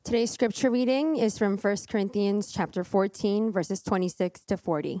Today's scripture reading is from 1 Corinthians chapter 14, verses 26 to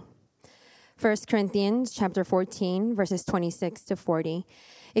 40. 1 Corinthians chapter 14, verses 26 to 40.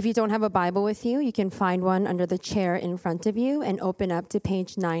 If you don't have a Bible with you, you can find one under the chair in front of you and open up to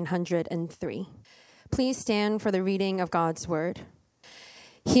page 903. Please stand for the reading of God's word.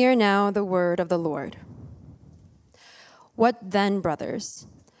 Hear now the word of the Lord. What then, brothers?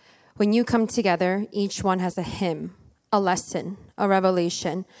 When you come together, each one has a hymn, a lesson, a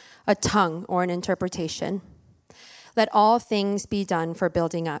revelation, a tongue, or an interpretation. Let all things be done for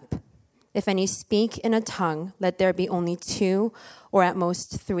building up. If any speak in a tongue, let there be only two, or at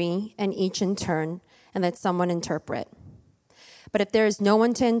most three, and each in turn, and let someone interpret. But if there is no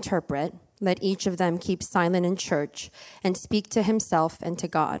one to interpret, let each of them keep silent in church and speak to himself and to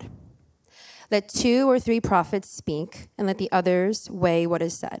God. Let 2 or 3 prophets speak, and let the others weigh what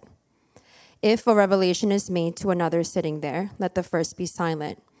is said. If a revelation is made to another sitting there, let the first be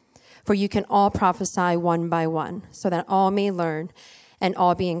silent. For you can all prophesy one by one, so that all may learn and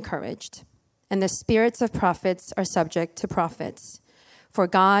all be encouraged. And the spirits of prophets are subject to prophets. For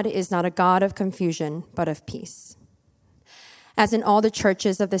God is not a God of confusion, but of peace. As in all the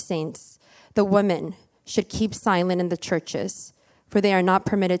churches of the saints, the women should keep silent in the churches, for they are not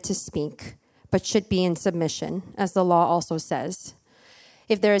permitted to speak, but should be in submission, as the law also says.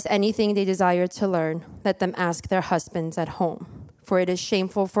 If there is anything they desire to learn, let them ask their husbands at home, for it is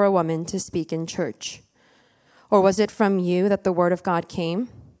shameful for a woman to speak in church. Or was it from you that the word of God came?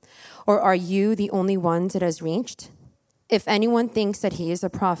 Or are you the only ones it has reached? If anyone thinks that he is a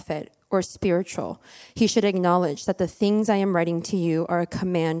prophet or spiritual, he should acknowledge that the things I am writing to you are a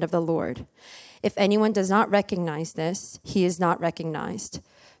command of the Lord. If anyone does not recognize this, he is not recognized.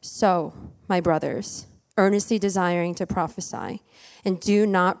 So, my brothers, earnestly desiring to prophesy, and do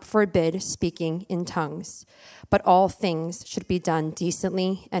not forbid speaking in tongues, but all things should be done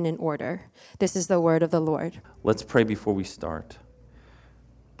decently and in order. This is the word of the Lord. Let's pray before we start.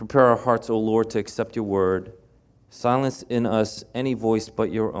 Prepare our hearts, O Lord, to accept your word. Silence in us any voice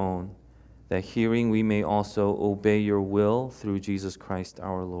but your own, that hearing we may also obey your will through Jesus Christ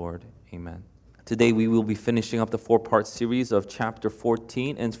our Lord. Amen. Today we will be finishing up the 4-part series of chapter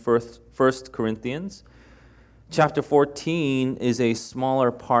 14 in 1 Corinthians. Chapter 14 is a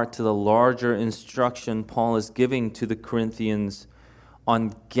smaller part to the larger instruction Paul is giving to the Corinthians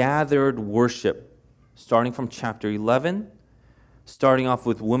on gathered worship, starting from chapter 11, starting off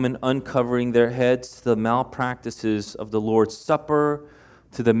with women uncovering their heads, to the malpractices of the Lord's Supper,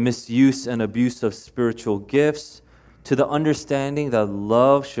 to the misuse and abuse of spiritual gifts, to the understanding that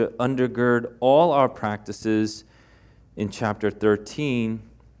love should undergird all our practices in chapter 13,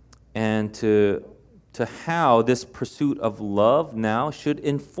 and to how this pursuit of love now should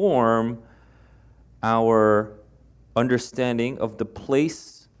inform our understanding of the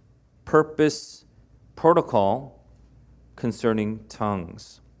place, purpose, protocol concerning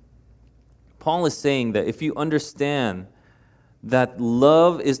tongues. Paul is saying that if you understand that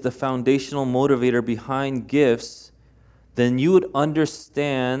love is the foundational motivator behind gifts, then you would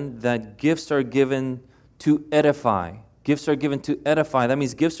understand that gifts are given to edify. Gifts are given to edify. That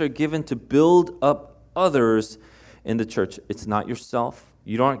means gifts are given to build up others in the church. It's not yourself.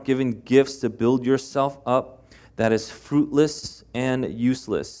 You aren't given gifts to build yourself up. That is fruitless and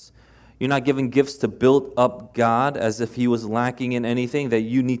useless. You're not given gifts to build up God as if he was lacking in anything, that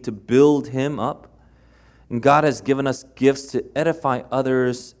you need to build him up. And God has given us gifts to edify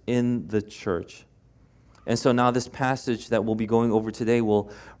others in the church. And so now this passage that we'll be going over today will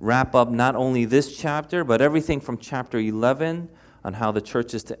wrap up not only this chapter, but everything from chapter 11 on how the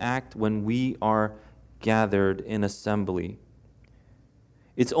church is to act when we are gathered in assembly.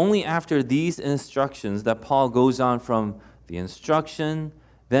 It's only after these instructions that Paul goes on from the instruction,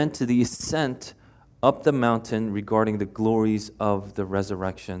 then to the ascent up the mountain regarding the glories of the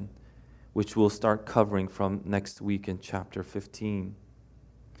resurrection, which we'll start covering from next week in chapter 15.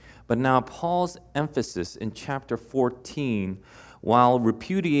 But now Paul's emphasis in chapter 14, while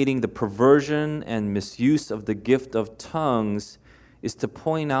repudiating the perversion and misuse of the gift of tongues, is to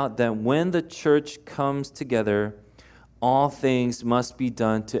point out that when the church comes together, all things must be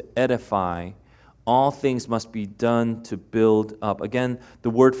done to edify. All things must be done to build up. Again, the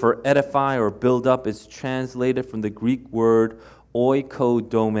word for edify or build up is translated from the Greek word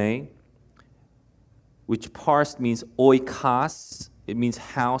oikodome, which parsed means oikos. It means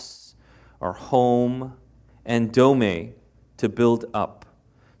house or home, and dome, to build up.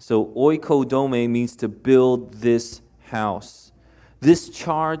 So oikodome means to build this house. This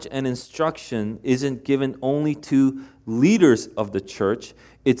charge and instruction isn't given only to leaders of the church.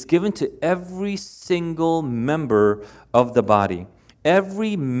 It's given to every single member of the body.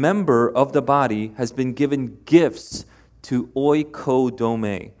 every member of the body has been given gifts to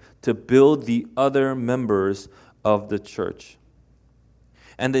oikodome, to build the other members of the church.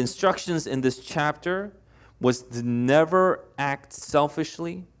 And the instructions in this chapter was to never act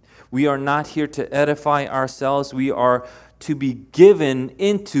selfishly. We are not here to edify ourselves. We are to be given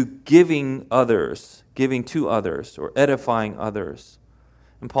into giving to others, or edifying others.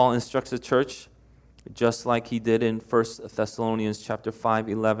 And Paul instructs the church, just like he did in 1 Thessalonians chapter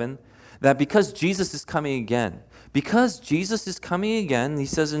 5:11, that because Jesus is coming again, he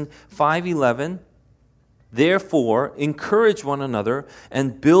says in 5:11, therefore, encourage one another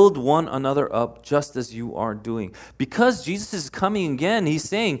and build one another up just as you are doing. Because Jesus is coming again, he's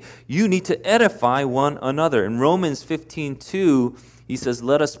saying you need to edify one another. In Romans 15:2, he says,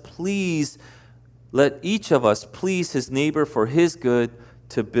 let each of us please his neighbor for his good,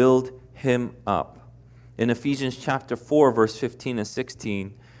 to build him up. In Ephesians chapter 4, verse 15 and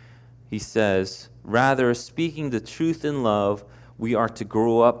 16, he says, rather, speaking the truth in love, we are to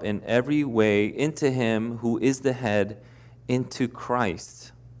grow up in every way into him who is the head, into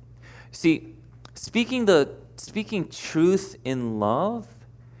Christ. See, speaking truth in love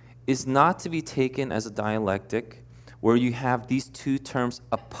is not to be taken as a dialectic where you have these two terms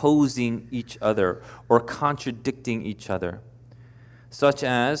opposing each other or contradicting each other. Such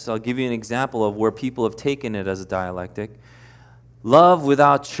as, I'll give you an example of where people have taken it as a dialectic. Love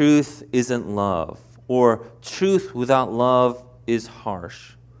without truth isn't love, or truth without love is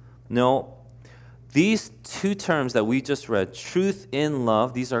harsh. No, these two terms that we just read, truth in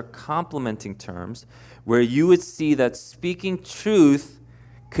love, these are complementing terms where you would see that speaking truth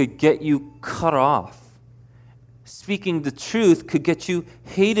could get you cut off. Speaking the truth could get you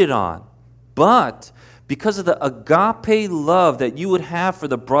hated on. But because of the agape love that you would have for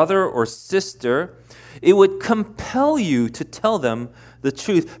the brother or sister, it would compel you to tell them the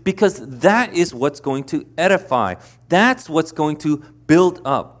truth, because that is what's going to edify. That's what's going to build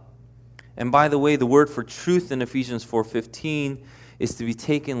up. And by the way, the word for truth in Ephesians 4:15 is to be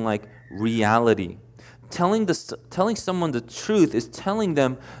taken like reality. Telling someone the truth is telling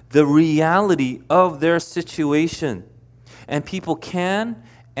them the reality of their situation. And people can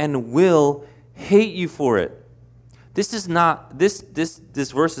and will hate you for it. This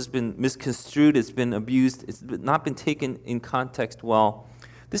verse has been misconstrued, it's been abused, it's not been taken in context well.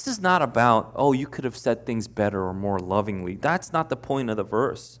 This is not about, you could have said things better or more lovingly. That's not the point of the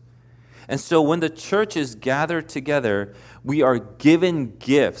verse. And so when the church is gathered together, we are given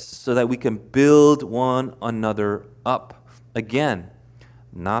gifts so that we can build one another up. Again,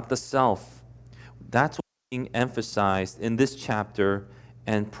 not the self. That's what's being emphasized in this chapter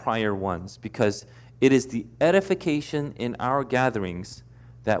and prior ones, because it is the edification in our gatherings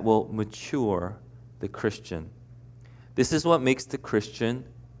that will mature the Christian. This is what makes the Christian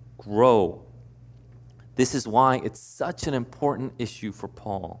grow. This is why it's such an important issue for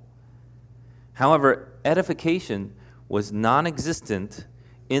Paul. However, edification was non-existent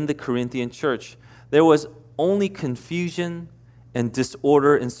in the Corinthian church. There was only confusion and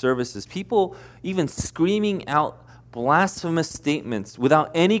disorder in services. People even screaming out blasphemous statements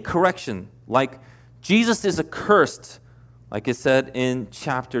without any correction, like Jesus is accursed, like it said in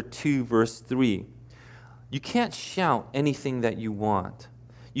chapter 2, verse 3. You can't shout anything that you want.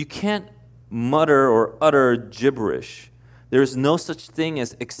 You can't mutter or utter gibberish. There is no such thing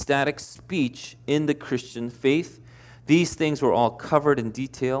as ecstatic speech in the Christian faith. These things were all covered in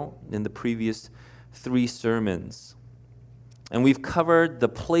detail in the previous 3 sermons. And we've covered the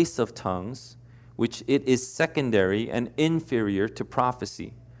place of tongues, which it is secondary and inferior to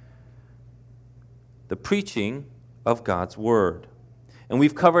prophecy. The preaching of God's word. And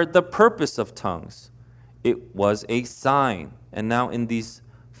we've covered the purpose of tongues. It was a sign. And now in these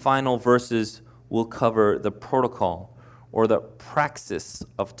final verses, we'll cover the protocol or the praxis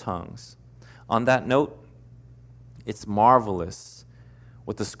of tongues. On that note, it's marvelous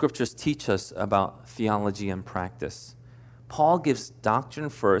what the scriptures teach us about theology and practice. Paul gives doctrine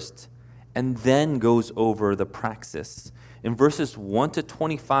first and then goes over the praxis. In verses 1 to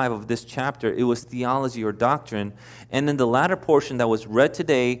 25 of this chapter, it was theology or doctrine. And in the latter portion that was read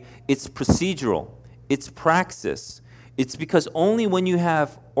today, it's procedural. It's praxis. It's because only when you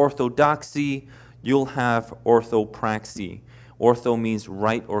have orthodoxy, you'll have orthopraxy. Ortho means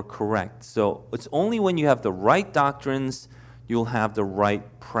right or correct. So it's only when you have the right doctrines, you'll have the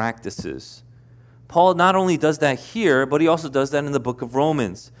right practices. Paul not only does that here, but he also does that in the book of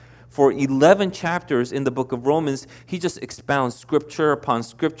Romans. For 11 chapters in the book of Romans, he just expounds scripture upon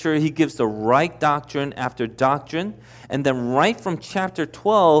scripture. He gives the right doctrine after doctrine. And then right from chapter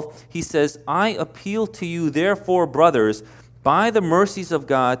 12, he says, I appeal to you, therefore, brothers, by the mercies of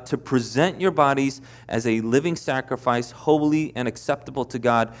God, to present your bodies as a living sacrifice, holy and acceptable to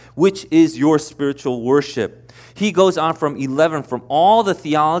God, which is your spiritual worship. He goes on from 11, from all the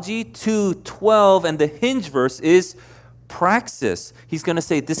theology, to 12, and the hinge verse is praxis. He's going to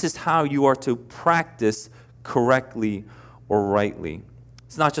say this is how you are to practice correctly or rightly.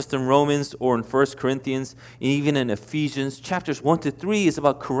 It's not just in Romans or in 1 Corinthians, even in Ephesians. Chapters 1 to 3 is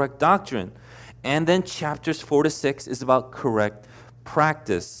about correct doctrine. And then chapters 4 to 6 is about correct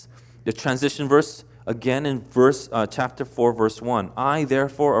practice. The transition verse, again in chapter 4, verse 1. I,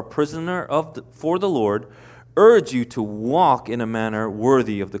 therefore, a prisoner for the Lord, urge you to walk in a manner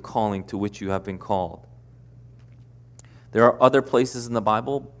worthy of the calling to which you have been called. There are other places in the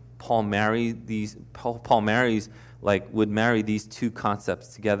Bible Paul would marry these two concepts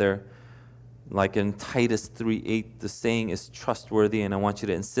together. Like in Titus 3:8, the saying is trustworthy, and I want you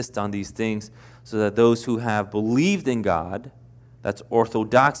to insist on these things so that those who have believed in God, that's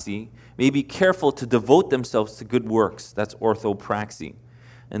orthodoxy, may be careful to devote themselves to good works, that's orthopraxy.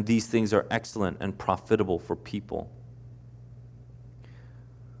 And these things are excellent and profitable for people.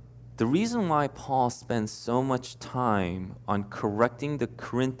 The reason why Paul spends so much time on correcting the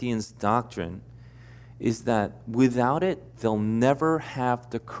Corinthians' doctrine is that without it, they'll never have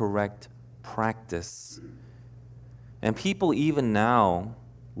the correct practice. And people even now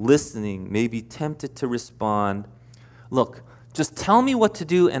listening may be tempted to respond, look, just tell me what to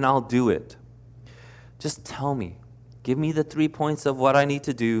do and I'll do it. Just tell me. Give me the 3 points of what I need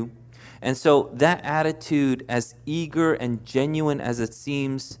to do. And so that attitude, as eager and genuine as it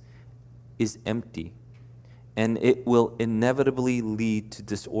seems, is empty. And it will inevitably lead to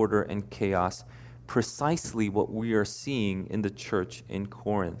disorder and chaos, precisely what we are seeing in the church in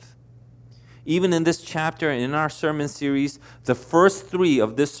Corinth. Even in this chapter and in our sermon series, the first 3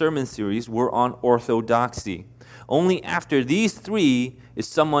 of this sermon series were on orthodoxy. Only after these 3 is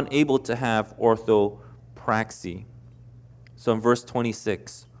someone able to have orthopraxy. So in verse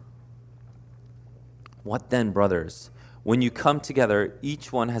 26, what then, brothers? When you come together,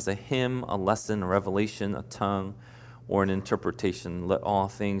 each one has a hymn, a lesson, a revelation, a tongue, or an interpretation. Let all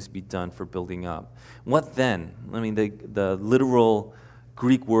things be done for building up. What then? I mean, the literal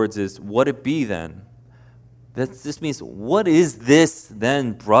Greek words is, what it be then? This means, what is this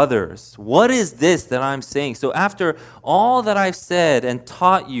then, brothers? What is this that I'm saying? So after all that I've said and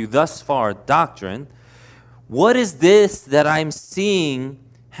taught you thus far, doctrine, what is this that I'm seeing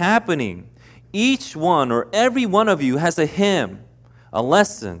happening? Each one or every one of you has a hymn, a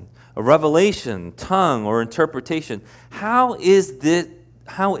lesson, a revelation, tongue, or interpretation. How is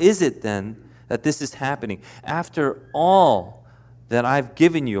it then that this is happening? After all that I've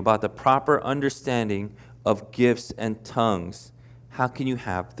given you about the proper understanding of gifts and tongues, how can you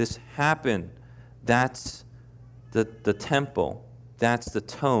have this happen? That's the tempo. That's the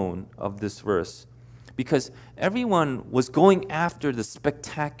tone of this verse. Because everyone was going after the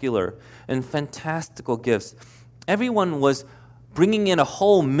spectacular and fantastical gifts. Everyone was bringing in a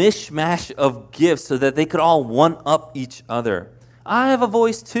whole mishmash of gifts so that they could all one-up each other. I have a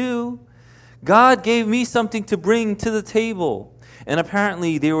voice too. God gave me something to bring to the table. And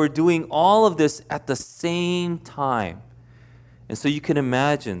apparently they were doing all of this at the same time. And so you can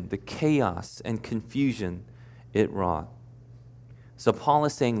imagine the chaos and confusion it wrought. So Paul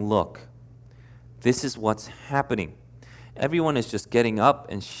is saying, look, this is what's happening. Everyone is just getting up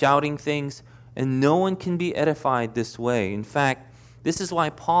and shouting things, and no one can be edified this way. In fact, this is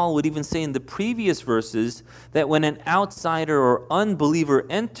why Paul would even say in the previous verses that when an outsider or unbeliever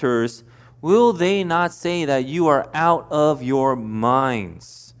enters, will they not say that you are out of your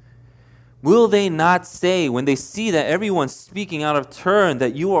minds? Will they not say, when they see that everyone's speaking out of turn,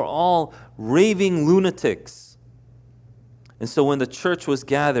 that you are all raving lunatics? And so when the church was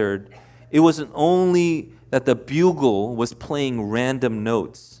gathered, it wasn't only that the bugle was playing random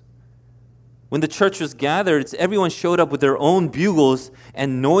notes. When the church was gathered, everyone showed up with their own bugles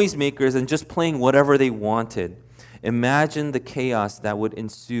and noisemakers and just playing whatever they wanted. Imagine the chaos that would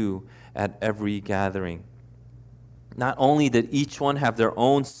ensue at every gathering. Not only did each one have their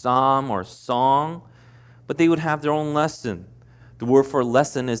own psalm or song, but they would have their own lesson. The word for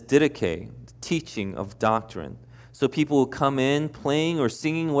lesson is didache, teaching of doctrine. So people would come in playing or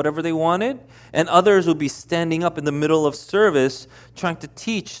singing whatever they wanted, and others would be standing up in the middle of service trying to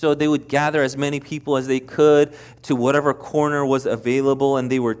teach. So they would gather as many people as they could to whatever corner was available,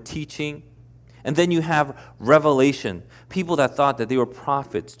 and they were teaching. And then you have revelation, people that thought that they were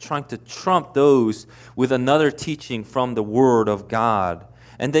prophets trying to trump those with another teaching from the Word of God.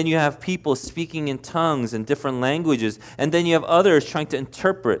 And then you have people speaking in tongues and different languages. And then you have others trying to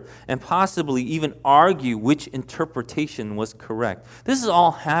interpret and possibly even argue which interpretation was correct. This is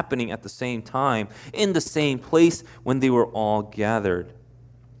all happening at the same time, in the same place when they were all gathered.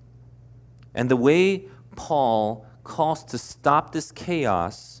 And the way Paul calls to stop this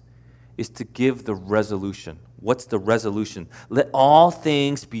chaos is to give the resolution. What's the resolution? Let all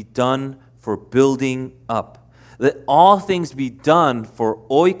things be done for building up. Let all things be done for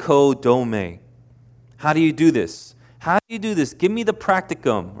oikodome. How do you do this? How do you do this? Give me the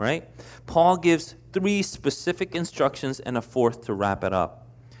practicum, right? Paul gives 3 specific instructions and a 4th to wrap it up.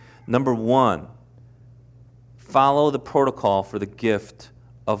 Number 1, follow the protocol for the gift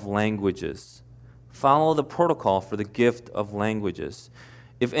of languages. Follow the protocol for the gift of languages.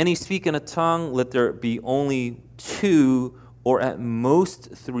 If any speak in a tongue, let there be only 2 or at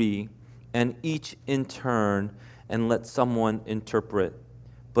most 3, and each in turn, and let someone interpret.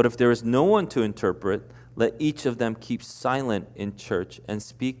 But if there is no one to interpret, let each of them keep silent in church and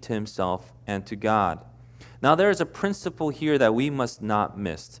speak to himself and to God. Now there is a principle here that we must not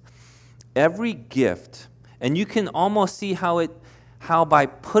miss. Every gift, and you can almost see how by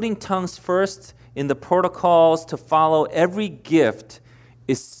putting tongues first in the protocols to follow, every gift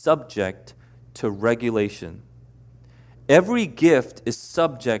is subject to regulation. Every gift is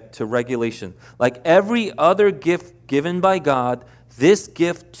subject to regulation. Like every other gift given by God, this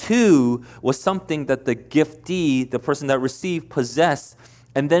gift too was something that the giftee, the person that received, possessed,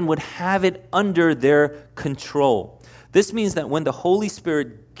 and then would have it under their control. This means that when the Holy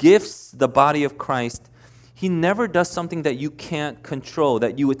Spirit gifts the body of Christ, He never does something that you can't control,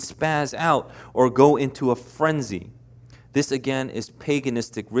 that you would spaz out or go into a frenzy. This again is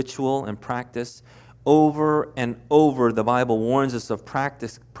paganistic ritual and practice. Over and over, the Bible warns us of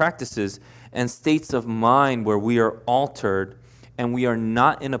practices and states of mind where we are altered and we are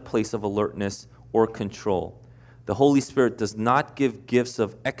not in a place of alertness or control. The Holy Spirit does not give gifts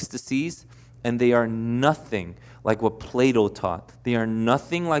of ecstasies, and they are nothing like what Plato taught. They are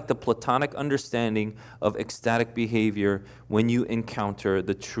nothing like the Platonic understanding of ecstatic behavior when you encounter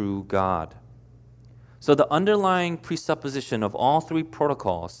the true God. So the underlying presupposition of all 3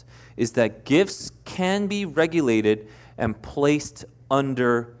 protocols is that gifts can be regulated and placed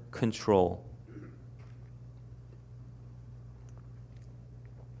under control.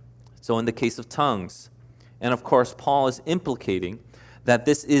 So in the case of tongues, and of course Paul is implicating that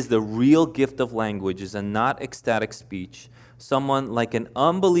this is the real gift of languages and not ecstatic speech. Someone like an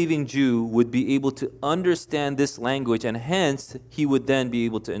unbelieving Jew would be able to understand this language, and hence he would then be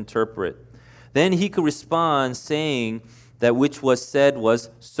able to interpret. Then he could respond saying that which was said was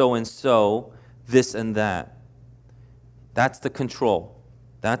so and so, this and that. That's the control.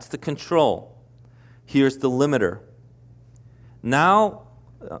 That's the control. Here's the limiter. Now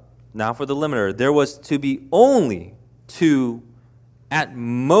for the limiter. There was to be only 2, at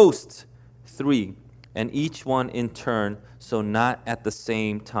most 3, and each one in turn, so not at the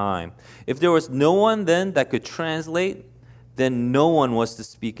same time. If there was no one then that could translate, then no one was to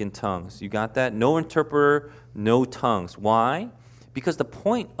speak in tongues. You got that? No interpreter, no tongues. Why? Because the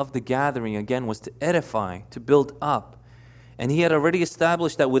point of the gathering, again, was to edify, to build up. And he had already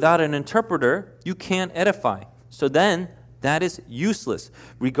established that without an interpreter, you can't edify. So then, that is useless.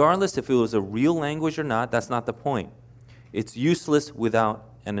 Regardless if it was a real language or not, that's not the point. It's useless without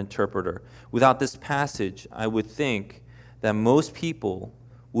an interpreter. Without this passage, I would think that most people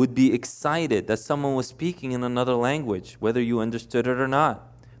would be excited that someone was speaking in another language, whether you understood it or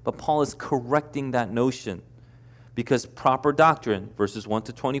not. But Paul is correcting that notion because proper doctrine, verses 1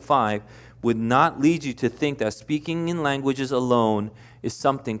 to 25, would not lead you to think that speaking in languages alone is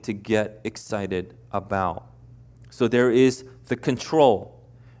something to get excited about. So there is the control.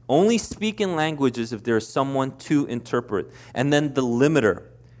 Only speak in languages if there is someone to interpret. And then the limiter.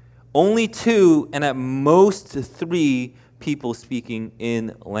 Only 2 and at most 3 people speaking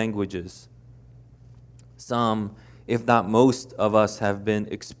in languages. Some, if not most of us, have been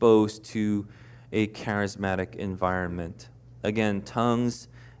exposed to a charismatic environment. Again, tongues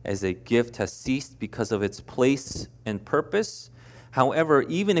as a gift has ceased because of its place and purpose. However,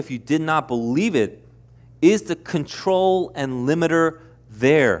 even if you did not believe it, is the control and limiter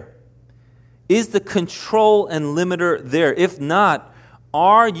there? Is the control and limiter there? If not,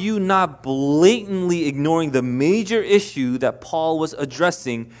 are you not blatantly ignoring the major issue that Paul was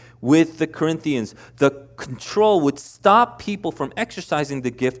addressing with the Corinthians? The control would stop people from exercising the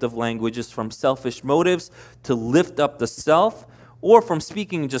gift of languages from selfish motives to lift up the self, or from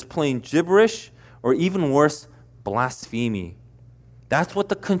speaking just plain gibberish, or even worse, blasphemy. That's what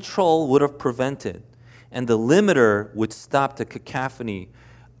the control would have prevented. And the limiter would stop the cacophony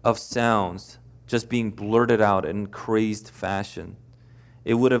of sounds just being blurted out in crazed fashion.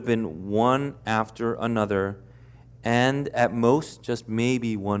 It would have been one after another, and at most just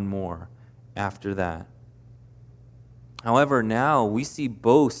maybe one more after that. However, now we see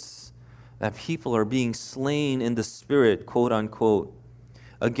boasts that people are being slain in the Spirit, quote unquote.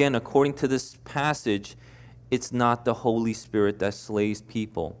 Again, according to this passage, it's not the Holy Spirit that slays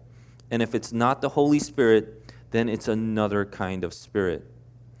people. And if it's not the Holy Spirit, then it's another kind of spirit.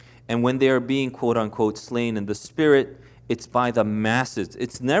 And when they are being, quote unquote, slain in the Spirit, it's by the masses.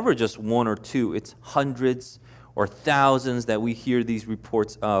 It's never just one or two. It's hundreds or thousands that we hear these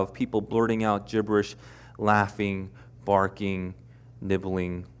reports of, people blurting out gibberish, laughing, barking,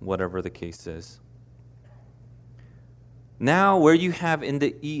 nibbling, whatever the case is. Now, where you have in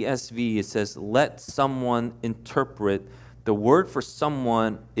the ESV, it says, let someone interpret. The word for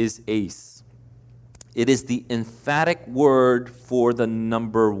someone is eis. It is the emphatic word for the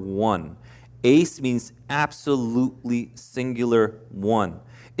number one. Eis means absolutely singular one.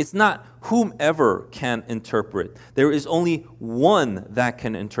 It's not whomever can interpret. There is only one that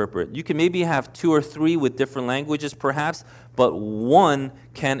can interpret. You can maybe have two or three with different languages perhaps, but one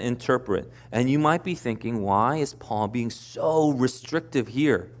can interpret. And you might be thinking, why is Paul being so restrictive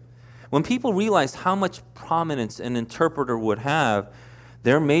here? When people realize how much prominence an interpreter would have,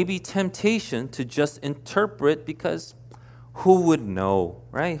 there may be temptation to just interpret because who would know,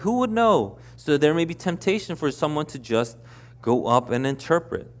 right? Who would know? So there may be temptation for someone to just go up and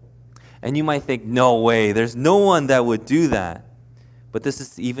interpret. And you might think, no way, there's no one that would do that. But this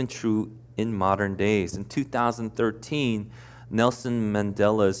is even true in modern days. In 2013, Nelson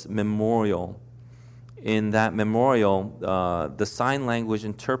Mandela's memorial, in that memorial, the sign language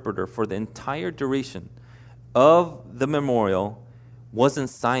interpreter for the entire duration of the memorial wasn't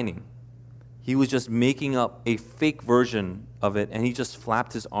signing. He was just making up a fake version of it, and he just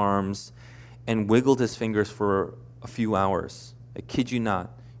flapped his arms and wiggled his fingers for a few hours. I kid you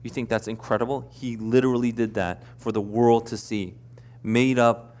not. You think that's incredible? He literally did that for the world to see. Made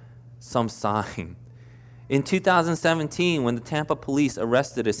up some sign. In 2017, when the Tampa police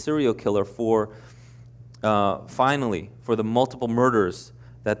arrested a serial killer finally, for the multiple murders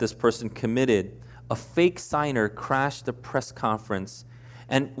that this person committed, a fake signer crashed the press conference,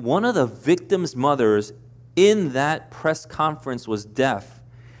 and one of the victim's mothers in that press conference was deaf,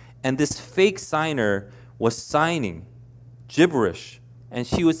 and this fake signer was signing gibberish, and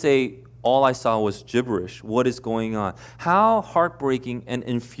she would say, all I saw was gibberish. What is going on? How heartbreaking and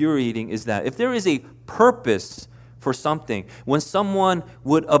infuriating is that? If there is a purpose for something, when someone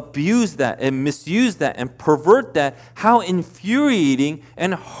would abuse that and misuse that and pervert that, how infuriating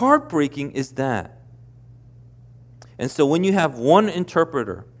and heartbreaking is that? And so when you have one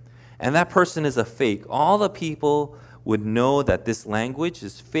interpreter and that person is a fake, all the people would know that this language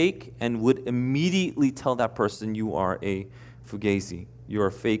is fake and would immediately tell that person, you are a fugazi, you're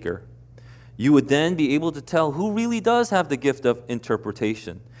a faker. You would then be able to tell who really does have the gift of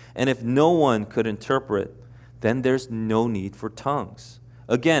interpretation. And if no one could interpret, then there's no need for tongues.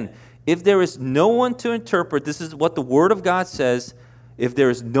 Again, if there is no one to interpret, this is what the Word of God says, if there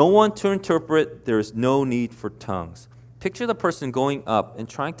is no one to interpret, there is no need for tongues. Picture the person going up and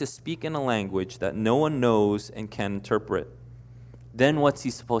trying to speak in a language that no one knows and can interpret. Then what's he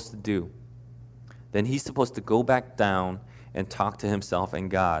supposed to do? Then he's supposed to go back down and talk to himself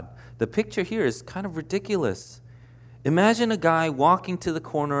and God. The picture here is kind of ridiculous. Imagine a guy walking to the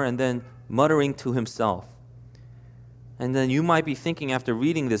corner and then muttering to himself. And then you might be thinking after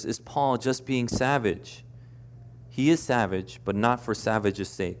reading this, is Paul just being savage? He is savage, but not for savage's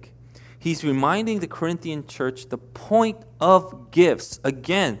sake. He's reminding the Corinthian church the point of gifts.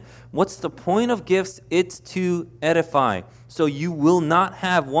 Again, what's the point of gifts? It's to edify. So you will not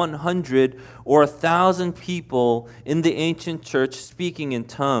have 100 or 1,000 people in the ancient church speaking in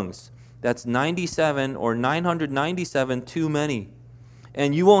tongues. That's 97 or 997 too many.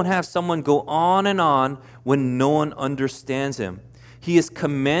 And you won't have someone go on and on when no one understands him. He is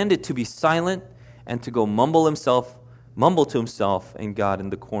commanded to be silent and to go mumble to himself and God in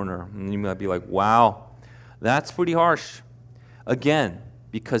the corner. And you might be like, wow, that's pretty harsh. Again,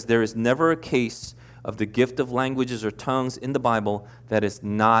 because there is never a case of the gift of languages or tongues in the Bible that is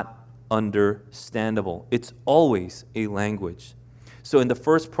not understandable. It's always a language. So in the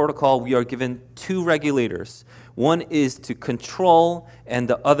first protocol, we are given two regulators. One is to control, and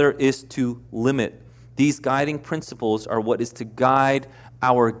the other is to limit. These guiding principles are what is to guide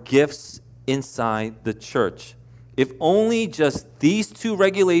our gifts inside the church. If only just these two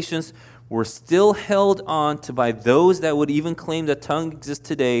regulations were still held on to by those that would even claim that tongue exists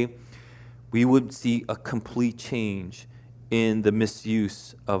today, we would see a complete change in the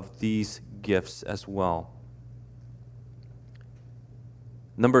misuse of these gifts as well.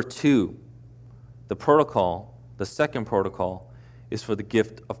 Number 2, the second protocol is for the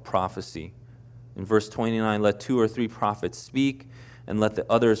gift of prophecy. In verse 29, let 2 or 3 prophets speak, and let the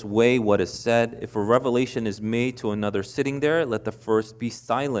others weigh what is said. If a revelation is made to another sitting there, let the first be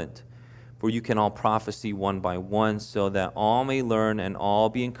silent. For you can all prophesy one by one, so that all may learn and all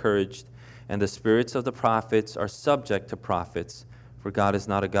be encouraged. And the spirits of the prophets are subject to prophets. For God is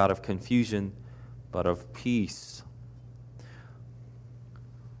not a God of confusion, but of peace.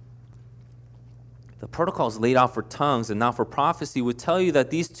 The protocols laid out for tongues and now for prophecy would tell you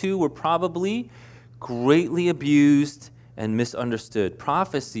that these two were probably greatly abused and misunderstood.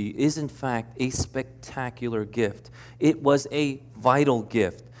 Prophecy is, in fact, a spectacular gift. It was a vital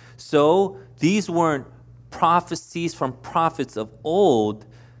gift. So these weren't prophecies from prophets of old.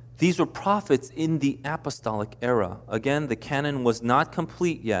 These were prophets in the apostolic era. Again, the canon was not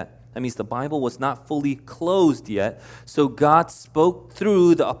complete yet. That means the Bible was not fully closed yet. So God spoke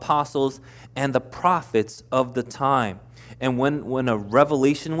through the apostles and the prophets of the time. And when a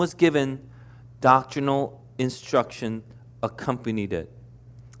revelation was given, doctrinal instruction accompanied it.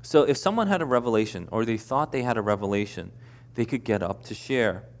 So if someone had a revelation, or they thought they had a revelation, they could get up to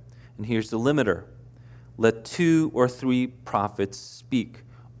share. And here's the limiter. Let 2 or 3 prophets speak.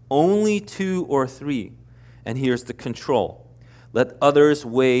 Only 2 or 3. And here's the control. Let others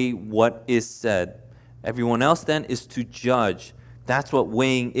weigh what is said. Everyone else then is to judge. That's what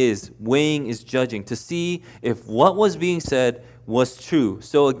weighing is. Weighing is judging, to see if what was being said was true.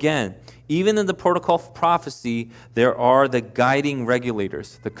 So again, even in the protocol of prophecy, there are the guiding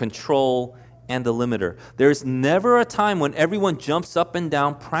regulators, the control and the limiter. There's never a time when everyone jumps up and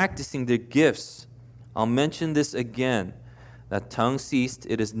down practicing their gifts. I'll mention this again. That tongue ceased.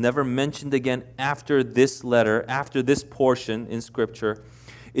 It is never mentioned again after this letter, after this portion in Scripture.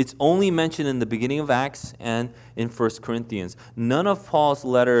 It's only mentioned in the beginning of Acts and in 1 Corinthians. None of Paul's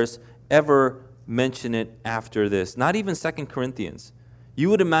letters ever mention it after this, not even 2 Corinthians. You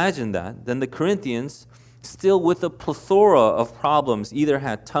would imagine that. Then the Corinthians, still with a plethora of problems, either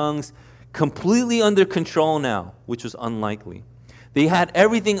had tongues completely under control now, which was unlikely. They had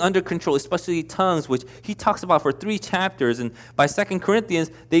everything under control, especially tongues, which he talks about for 3 chapters. And by 2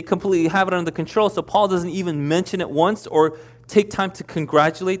 Corinthians, they completely have it under control. So Paul doesn't even mention it once or take time to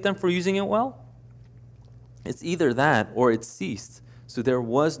congratulate them for using it well. It's either that or it ceased. So there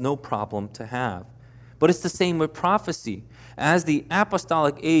was no problem to have. But it's the same with prophecy. As the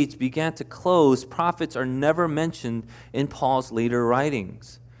apostolic age began to close, prophets are never mentioned in Paul's later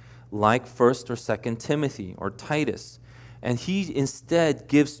writings, like 1st or 2nd Timothy or Titus. And he instead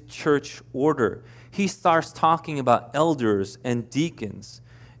gives church order. He starts talking about elders and deacons.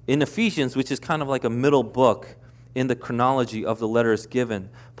 In Ephesians, which is kind of like a middle book in the chronology of the letters given,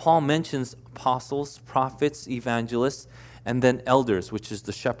 Paul mentions apostles, prophets, evangelists, and then elders, which is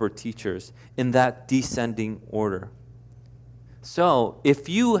the shepherd teachers, in that descending order. So, if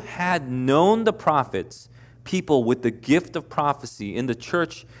you had known the prophets, people with the gift of prophecy in the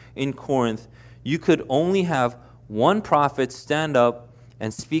church in Corinth, you could only have one prophet stand up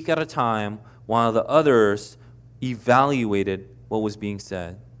and speak at a time while the others evaluated what was being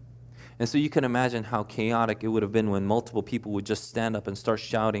said. And so you can imagine how chaotic it would have been when multiple people would just stand up and start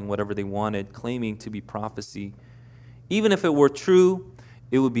shouting whatever they wanted, claiming to be prophecy. Even if it were true,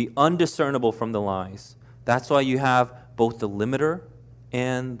 it would be undiscernible from the lies. That's why you have both the limiter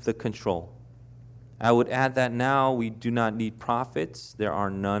and the control. I would add that now we do not need prophets. There are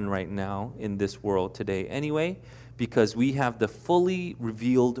none right now in this world today anyway, because we have the fully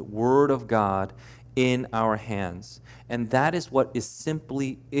revealed Word of God in our hands. And that is what is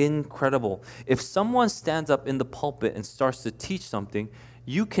simply incredible. If someone stands up in the pulpit and starts to teach something,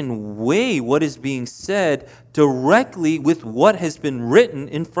 you can weigh what is being said directly with what has been written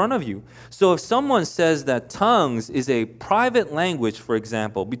in front of you. So if someone says that tongues is a private language, for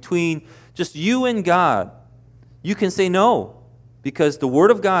example, between just you and God, you can say no, because the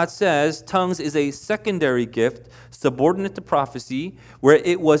Word of God says tongues is a secondary gift subordinate to prophecy, where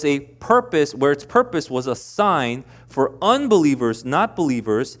its purpose was a sign for unbelievers, not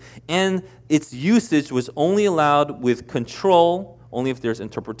believers, and its usage was only allowed with control, only if there's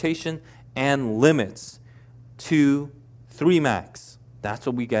interpretation, and limits, 2, 3 max. That's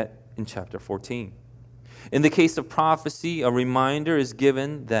what we get in chapter 14. In the case of prophecy, a reminder is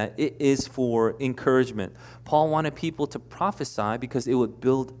given that it is for encouragement. Paul wanted people to prophesy because it would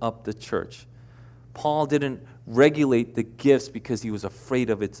build up the church. Paul didn't regulate the gifts because he was afraid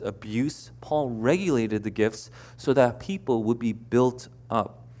of its abuse. Paul regulated the gifts so that people would be built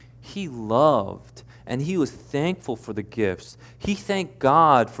up. He loved and he was thankful for the gifts. He thanked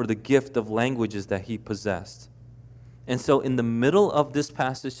God for the gift of languages that he possessed. And so in the middle of this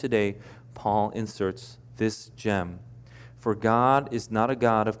passage today, Paul inserts this gem. For God is not a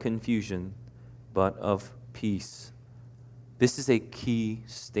God of confusion, but of peace. This is a key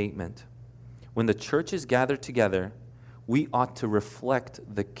statement. When the church is gathered together, we ought to reflect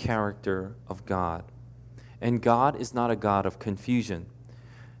the character of God. And God is not a God of confusion.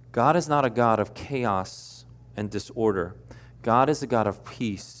 God is not a God of chaos and disorder. God is a God of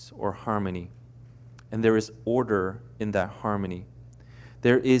peace or harmony. And there is order in that harmony.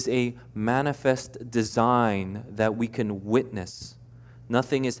 There is a manifest design that we can witness.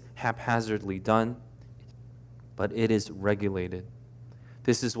 Nothing is haphazardly done, but it is regulated.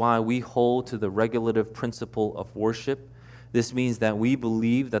 This is why we hold to the regulative principle of worship. This means that we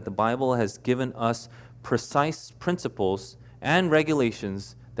believe that the Bible has given us precise principles and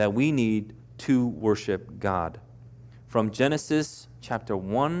regulations that we need to worship God. From Genesis chapter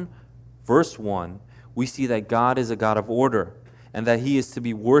 1, verse 1, we see that God is a God of order and that he is to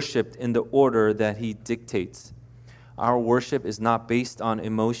be worshiped in the order that he dictates. Our worship is not based on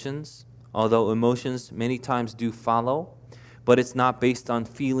emotions, although emotions many times do follow, but it's not based on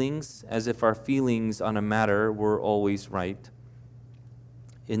feelings, as if our feelings on a matter were always right.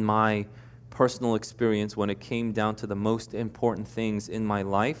 In my personal experience, when it came down to the most important things in my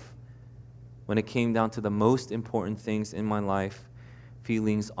life,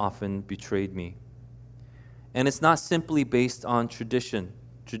 feelings often betrayed me. And it's not simply based on tradition.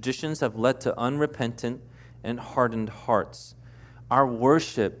 Traditions have led to unrepentant and hardened hearts. Our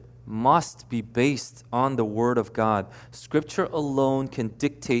worship must be based on the Word of God. Scripture alone can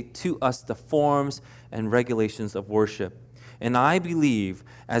dictate to us the forms and regulations of worship. And I believe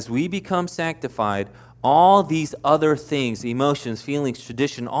as we become sanctified, all these other things, emotions, feelings,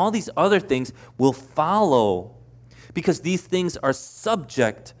 tradition, all these other things will follow, because these things are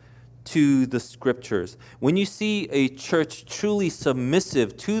subject to the Scriptures. When you see a church truly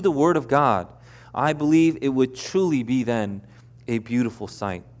submissive to the Word of God, I believe it would truly be then a beautiful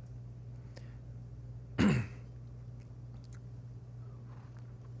sight.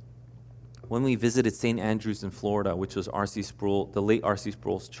 When we visited St. Andrews in Florida, which was R.C. Sproul, the late R.C.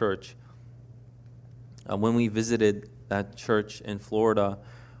 Sproul's church, when we visited that church in Florida,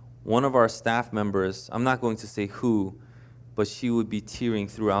 one of our staff members, I'm not going to say who, but she would be tearing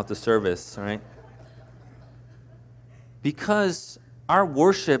throughout the service, right? Because our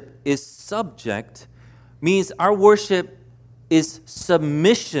worship is subject, means our worship is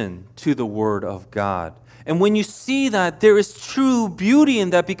submission to the Word of God. And when you see that, there is true beauty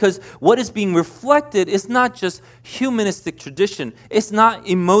in that, because what is being reflected is not just humanistic tradition. It's not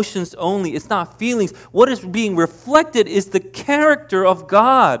emotions only. It's not feelings. What is being reflected is the character of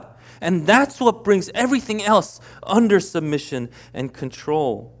God. And that's what brings everything else under submission and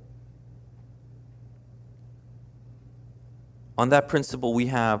control. On that principle, we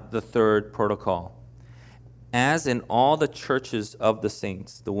have the third protocol. As in all the churches of the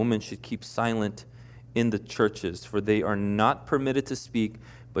saints, the woman should keep silent in the churches, for they are not permitted to speak,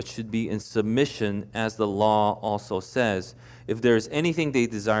 but should be in submission, as the law also says. If there is anything they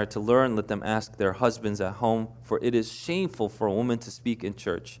desire to learn, let them ask their husbands at home, for it is shameful for a woman to speak in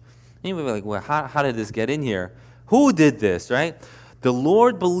church. And you may be like, well, how did this get in here? Who did this, right? The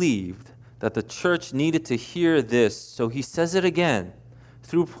Lord believed that the church needed to hear this, so he says it again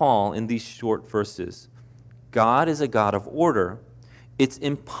through Paul in these short verses. God is a God of order. It's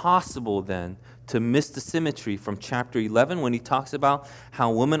impossible then to miss the symmetry from chapter 11 when he talks about how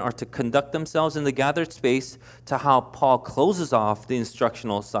women are to conduct themselves in the gathered space, to how Paul closes off the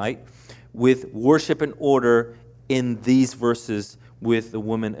instructional site with worship and order in these verses with the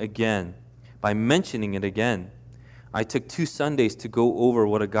woman again, by mentioning it again. I took 2 Sundays to go over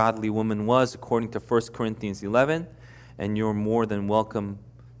what a godly woman was according to 1 Corinthians 11, and you're more than welcome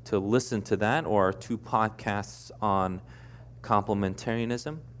to listen to that or our 2 podcasts on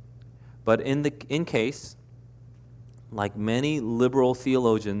complementarianism. But in case, like many liberal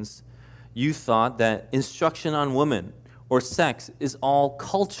theologians, you thought that instruction on women or sex is all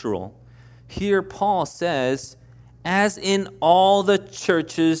cultural. Here Paul says, as in all the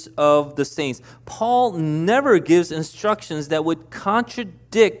churches of the saints. Paul never gives instructions that would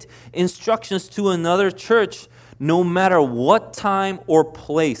contradict instructions to another church, no matter what time or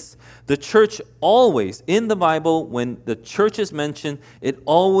place. The church always, in the Bible, when the church is mentioned, it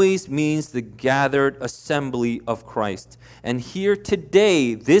always means the gathered assembly of Christ. And here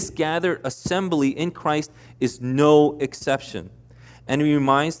today, this gathered assembly in Christ is no exception. And he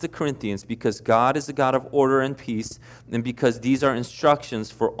reminds the Corinthians, because God is a God of order and peace, and because these are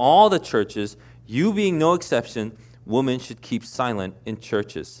instructions for all the churches, You being no exception, women should keep silent in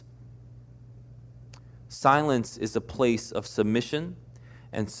churches. Silence is a place of submission,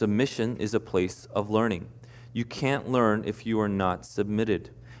 and submission is a place of learning. You can't learn if you are not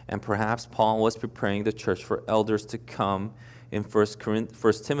submitted. And perhaps Paul was preparing the church for elders to come in 1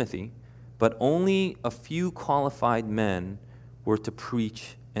 Timothy, but only a few qualified men were to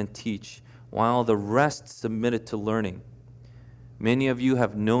preach and teach, while the rest submitted to learning. Many of you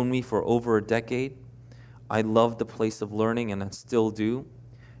have known me for over a decade. I love the place of learning, and I still do.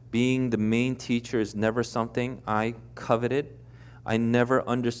 Being the main teacher is never something I coveted. I never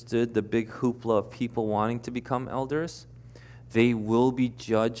understood the big hoopla of people wanting to become elders. They will be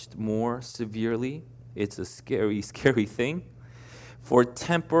judged more severely. It's a scary, scary thing. For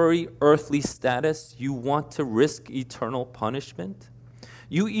temporary earthly status, you want to risk eternal punishment?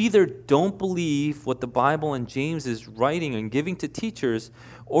 You either don't believe what the Bible and James is writing and giving to teachers,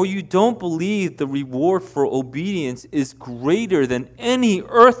 or you don't believe the reward for obedience is greater than any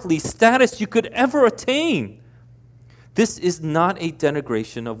earthly status you could ever attain. This is not a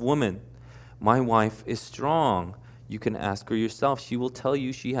denigration of women. My wife is strong. You can ask her yourself. She will tell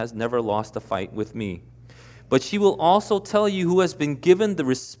you she has never lost a fight with me. But she will also tell you who has been given the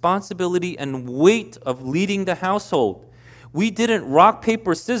responsibility and weight of leading the household. We didn't rock,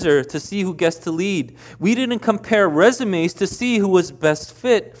 paper, scissors to see who gets to lead. We didn't compare resumes to see who was best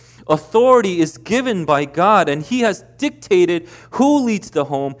fit. Authority is given by God, and He has dictated who leads the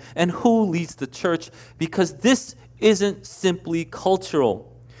home and who leads the church, because this isn't simply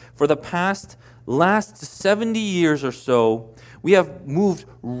cultural. For the last 70 years or so, we have moved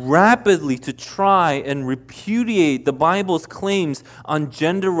rapidly to try and repudiate the Bible's claims on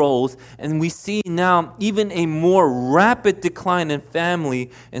gender roles, and we see now even a more rapid decline in family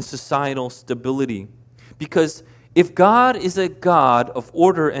and societal stability. Because if God is a God of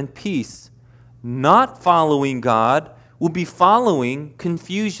order and peace, not following God will be following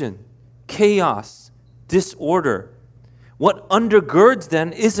confusion, chaos, disorder. What undergirds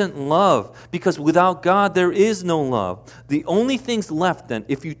then isn't love, because without God there is no love. The only things left then,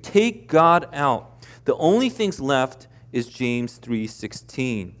 if you take God out, the only things left is James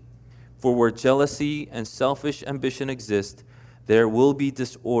 3:16. For where jealousy and selfish ambition exist, there will be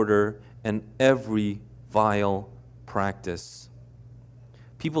disorder and every vile practice.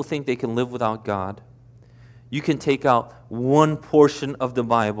 People think they can live without God. You can take out one portion of the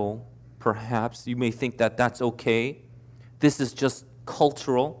Bible, perhaps. You may think that that's okay. This is just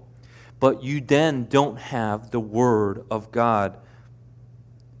cultural, but you then don't have the Word of God.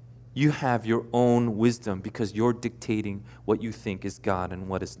 You have your own wisdom because you're dictating what you think is God and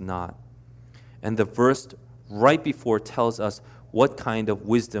what is not. And the verse right before tells us what kind of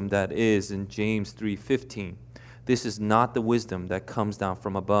wisdom that is in James 3:15. This is not the wisdom that comes down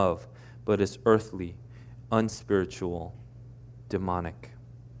from above, but is earthly, unspiritual, demonic.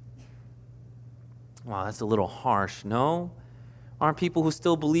 Wow, that's a little harsh, no? Aren't people who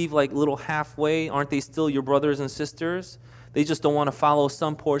still believe like little halfway, aren't they still your brothers and sisters? They just don't want to follow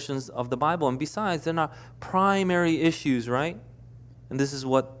some portions of the Bible. And besides, they're not primary issues, right? And this is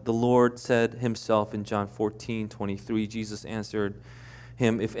what the Lord said himself in John 14:23. Jesus answered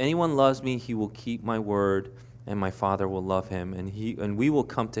him, "If anyone loves me, he will keep my word, and my Father will love him, and we will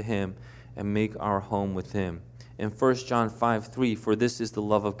come to him and make our home with him." In 1 John 5:3, "For this is the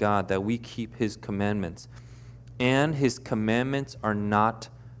love of God, that we keep his commandments, and his commandments are not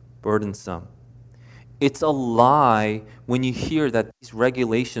burdensome." It's a lie when you hear that these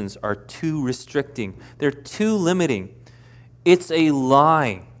regulations are too restricting. They're too limiting. It's a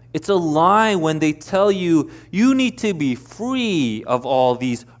lie. It's a lie when they tell you, you need to be free of all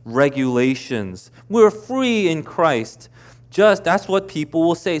these regulations. We're free in Christ. That's what people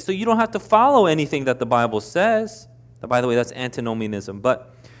will say. So you don't have to follow anything that the Bible says. By the way, that's antinomianism.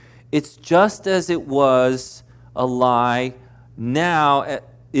 But it's just as it was a lie now,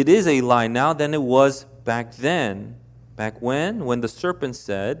 it is a lie now than it was back then. Back when? When the serpent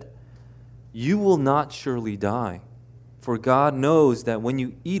said, "You will not surely die. For God knows that when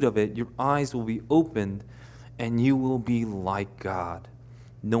you eat of it, your eyes will be opened, and you will be like God,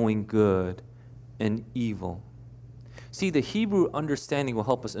 knowing good and evil." See, the Hebrew understanding will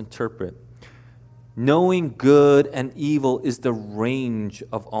help us interpret. Knowing good and evil is the range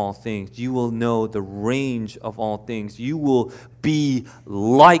of all things. You will know the range of all things. You will be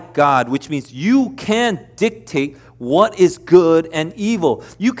like God, which means you can dictate what is good and evil.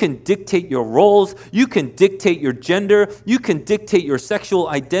 You can dictate your roles. You can dictate your gender. You can dictate your sexual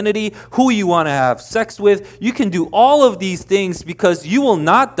identity, who you want to have sex with. You can do all of these things because you will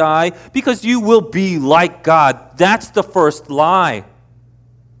not die, because you will be like God. That's the first lie.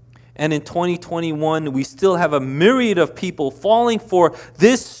 And in 2021, we still have a myriad of people falling for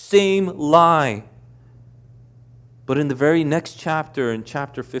this same lie. But in the very next chapter, in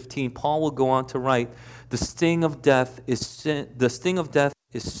chapter 15, Paul will go on to write, the sting of death is sin,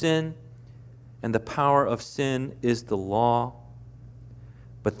 and the power of sin is the law.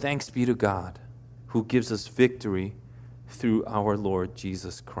 But thanks be to God, who gives us victory through our Lord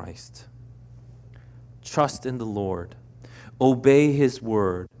Jesus Christ. Trust in the Lord. Obey his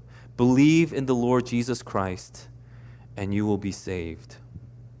word. Believe in the Lord Jesus Christ, and you will be saved.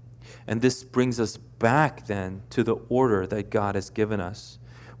 And this brings us back then to the order that God has given us.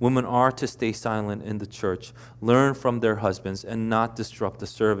 Women are to stay silent in the church, learn from their husbands, and not disrupt the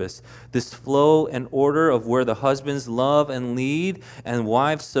service. This flow and order of where the husbands love and lead, and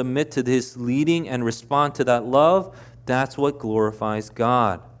wives submit to this leading and respond to that love, that's what glorifies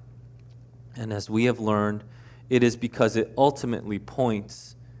God. And as we have learned, it is because it ultimately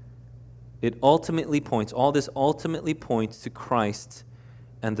points to Christ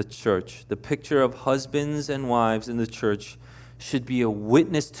and the church. The picture of husbands and wives in the church should be a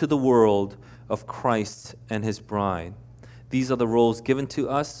witness to the world of Christ and his bride. These are the roles given to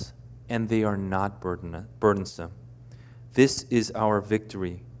us, and they are not burdensome. This is our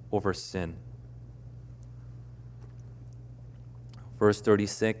victory over sin. Verse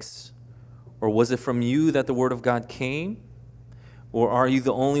 36, or was it from you that the word of God came? Or are you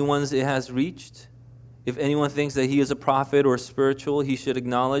the only ones it has reached? If anyone thinks that he is a prophet or spiritual, he should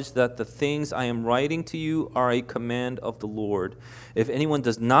acknowledge that the things I am writing to you are a command of the Lord. If anyone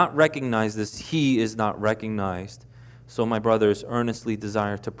does not recognize this, he is not recognized. So, my brothers, earnestly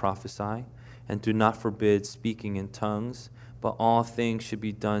desire to prophesy, and do not forbid speaking in tongues, but all things should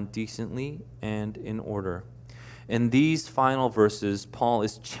be done decently and in order. In these final verses, Paul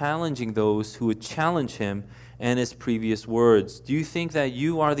is challenging those who would challenge him and his previous words. Do you think that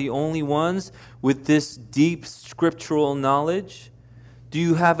you are the only ones with this deep scriptural knowledge? Do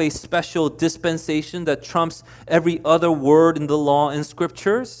you have a special dispensation that trumps every other word in the law and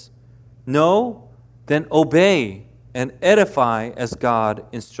scriptures? No? Then obey and edify as God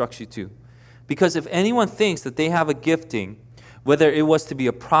instructs you to. Because if anyone thinks that they have a gifting, whether it was to be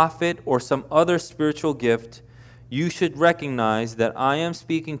a prophet or some other spiritual gift, you should recognize that I am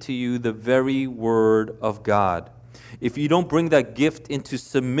speaking to you the very word of God. If you don't bring that gift into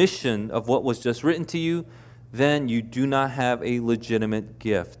submission of what was just written to you, then you do not have a legitimate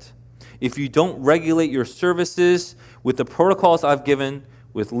gift. If you don't regulate your services with the protocols I've given,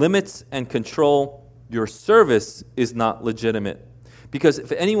 with limits and control, your service is not legitimate. Because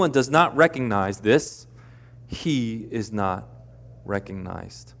if anyone does not recognize this, he is not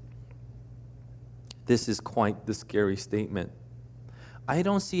recognized. This is quite the scary statement. I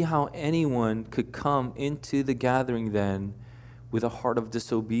don't see how anyone could come into the gathering then with a heart of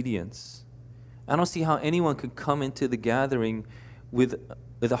disobedience. I don't see how anyone could come into the gathering with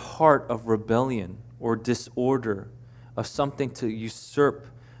a heart of rebellion or disorder, of something to usurp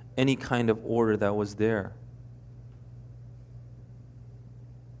any kind of order that was there.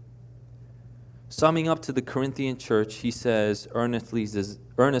 Summing up to the Corinthian church, he says, earnestly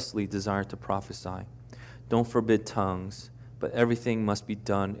desire to prophesy. Don't forbid tongues, but everything must be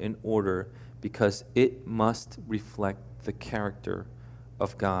done in order, because it must reflect the character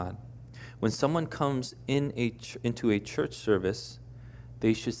of God. When someone comes into a church service,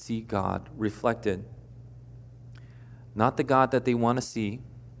 they should see God reflected. Not the God that they want to see,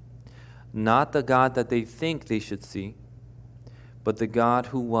 not the God that they think they should see, but the God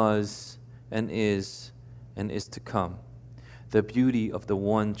who was and is to come. The beauty of the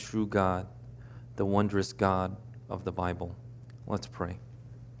one true God, the wondrous God of the Bible. Let's pray.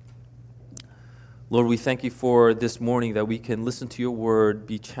 Lord, we thank you for this morning that we can listen to your word,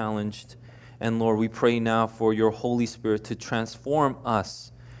 be challenged. And Lord, we pray now for your Holy Spirit to transform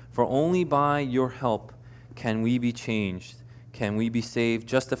us. For only by your help can we be changed, can we be saved,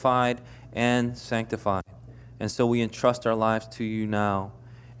 justified, and sanctified. And so we entrust our lives to you now.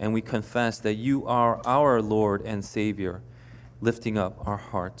 And we confess that you are our Lord and Savior, lifting up our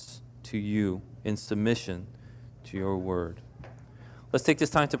hearts to you in submission to your word. Let's take this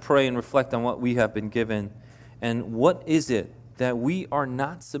time to pray and reflect on what we have been given. And what is it that we are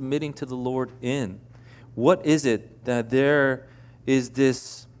not submitting to the Lord in? What is it that there is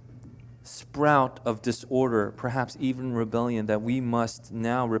this sprout of disorder, perhaps even rebellion, that we must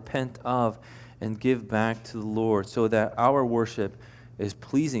now repent of and give back to the Lord so that our worship is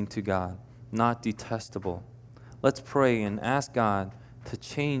pleasing to God, not detestable? Let's pray and ask God to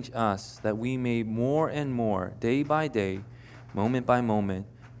change us, that we may more and more, day by day, moment by moment,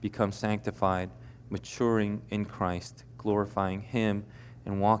 become sanctified, maturing in Christ, glorifying Him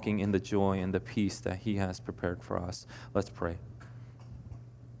and walking in the joy and the peace that He has prepared for us. Let's pray.